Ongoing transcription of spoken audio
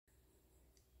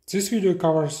This video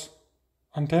covers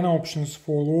antenna options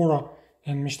for LoRa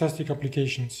and Meshtastic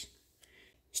applications.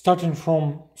 Starting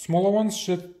from smaller ones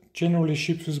that generally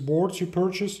shipped with boards you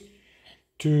purchase,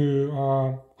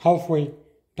 to halfway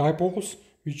dipoles,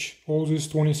 which all these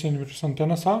 20 cm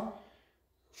antennas are,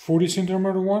 40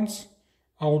 cm ones,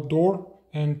 outdoor,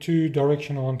 and 2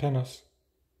 directional antennas,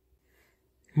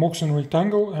 Moxon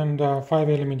rectangle and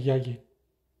 5-element Yagi.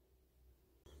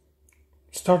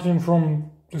 Starting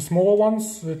from the smaller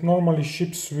ones that normally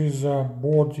ships with a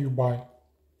board you buy.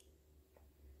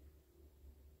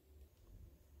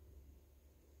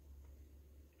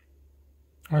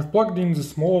 I've plugged in the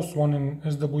smallest one in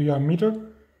SWR meter,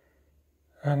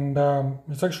 and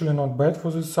it's actually not bad for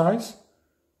this size.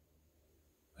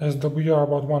 SWR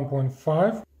about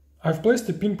 1.5. I've placed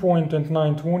the pinpoint at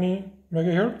 920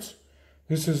 MHz.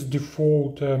 This is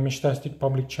default Meshtastic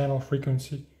public channel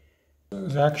frequency.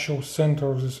 The actual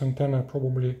center of this antenna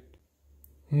probably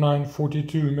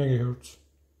 942 MHz.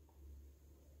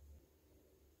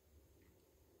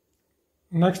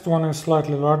 Next one is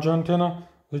slightly larger antenna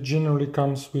that generally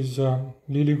comes with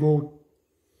LilyGo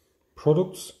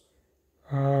products.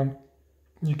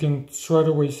 You can straight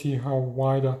away see how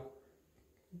wide a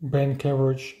band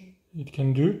coverage it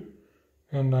can do,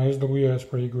 and SWR is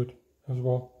pretty good as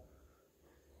well,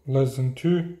 less than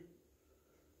 2.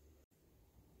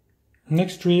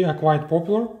 Next three are quite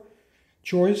popular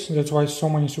choice, that's why so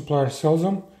many suppliers sell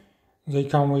them. They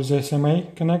come with SMA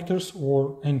connectors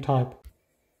or N-type.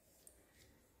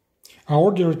 I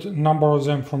ordered a number of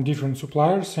them from different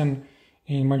suppliers, and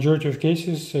in majority of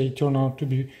cases they turn out to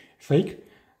be fake.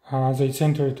 They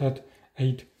centered at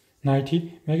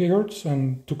 890 MHz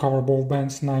and to cover both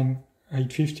bands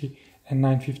 850 and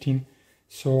 915.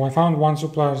 So I found one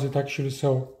supplier that actually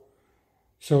sell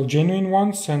genuine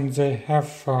ones, and they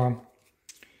have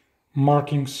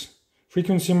markings,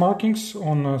 frequency markings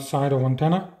on the side of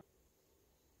antenna.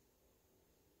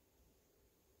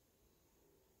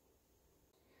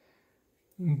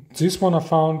 This one I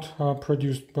found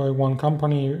produced by one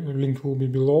company, link will be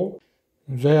below.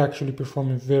 They actually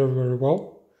perform it very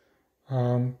well.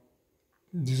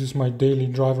 This is my daily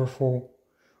driver for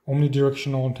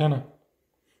omnidirectional antenna.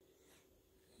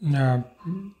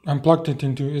 Unplugged it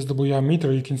into SWR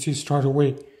meter. You can see straight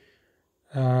away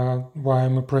why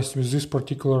I'm impressed with this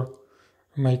particular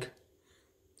make.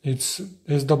 It's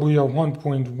SWR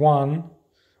 1.1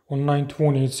 on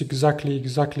 920. It's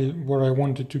exactly where I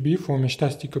want it to be for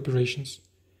Meshtastic operations.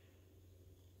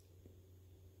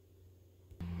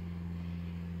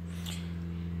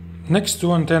 Next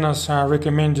two antennas are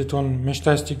recommended on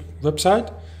Meshtastic website.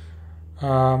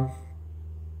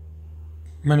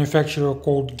 Manufacturer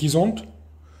called Gizont.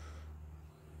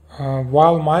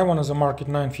 While my one is a market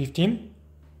 915.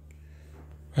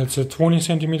 It's a 20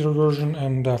 cm version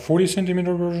and a 40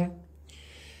 cm version.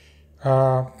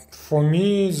 For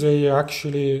me, they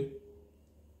actually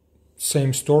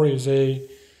same story. They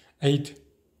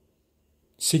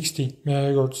 860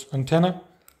 MHz antenna,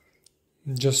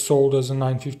 just sold as a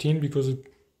 915 because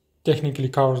it technically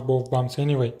covers both bands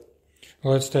anyway.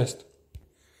 Let's test.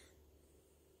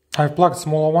 I've plugged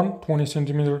smaller one, 20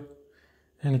 cm,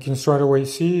 and you can straight away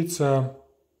see it's a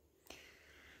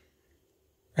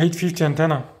 850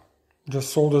 antenna,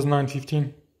 just sold as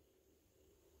 915.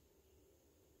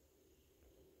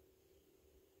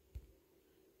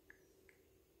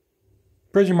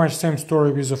 Pretty much same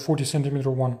story with a 40 cm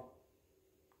one.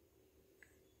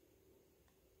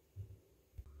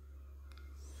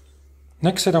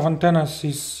 Next set of antennas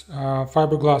is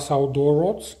fiberglass outdoor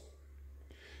rods.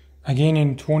 Again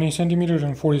in 20 cm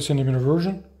and 40 cm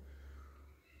version.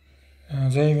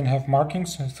 They even have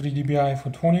markings, 3 dBi for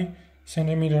 20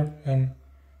 cm and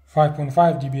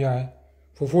 5.5 dBi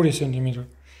for 40 cm.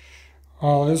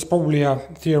 That's probably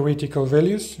theoretical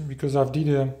values because I've did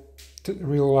a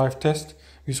real life test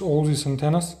with all these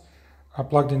antennas. I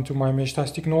plugged into my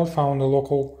Meshtastic node, found a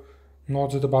local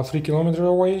node at about 3 km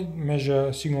away,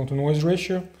 measure signal to noise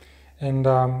ratio, and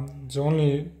the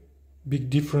only big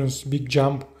difference, big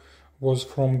jump was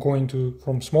from going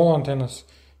from small antennas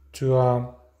to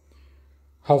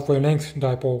halfway length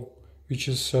dipole, which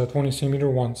is 20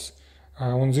 cm ones.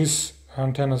 On these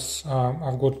antennas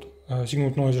I've got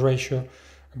signal to noise ratio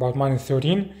about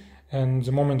 -13, and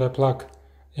the moment I plug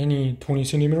any 20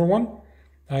 cm one,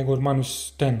 I got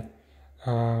 -10.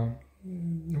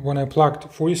 When I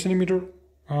plugged 40 cm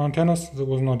antennas, there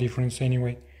was no difference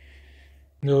anyway.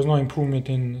 There was no improvement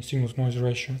in signal to noise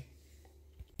ratio.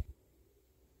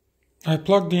 I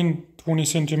plugged in 20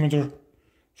 cm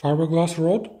fiberglass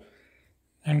rod,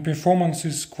 and performance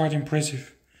is quite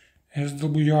impressive.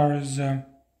 SWR is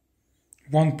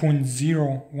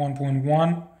 1.0,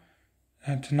 1.1,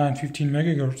 at 915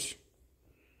 MHz.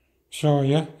 So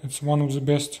yeah, it's one of the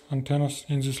best antennas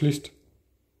in this list.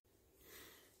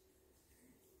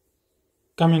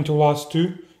 Coming to last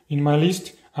two in my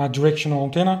list are directional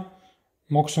antenna,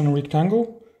 Moxon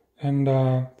rectangle, and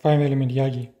 5-element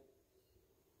Yagi.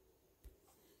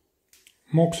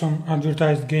 Moxon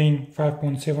advertised gain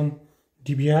 5.7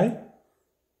 dBi.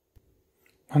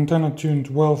 Antenna tuned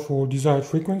well for desired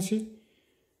frequency.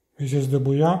 This is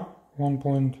WR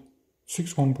 1.6,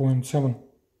 1.7.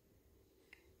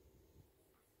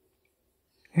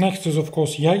 Next is of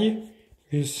course Yagi.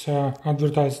 This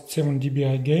advertised 7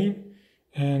 dBi gain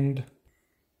and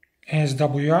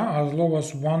SWR as low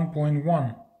as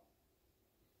 1.1.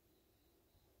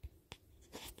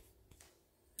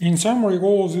 In summary,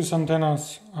 all of these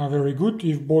antennas are very good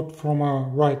if bought from a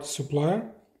right supplier.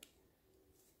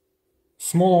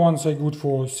 Smaller ones are good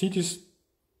for cities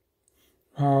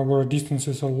where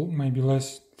distances are maybe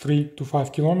less 3 to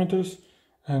 5 kilometers,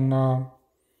 and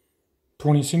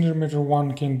 20 centimeter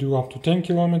one can do up to 10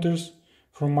 kilometers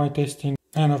from my testing.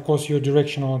 And of course your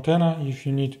directional antenna if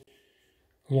you need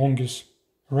longest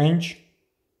range,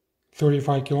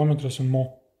 35 kilometers and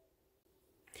more.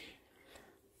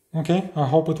 Okay, I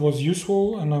hope it was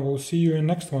useful, and I will see you in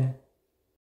the next one.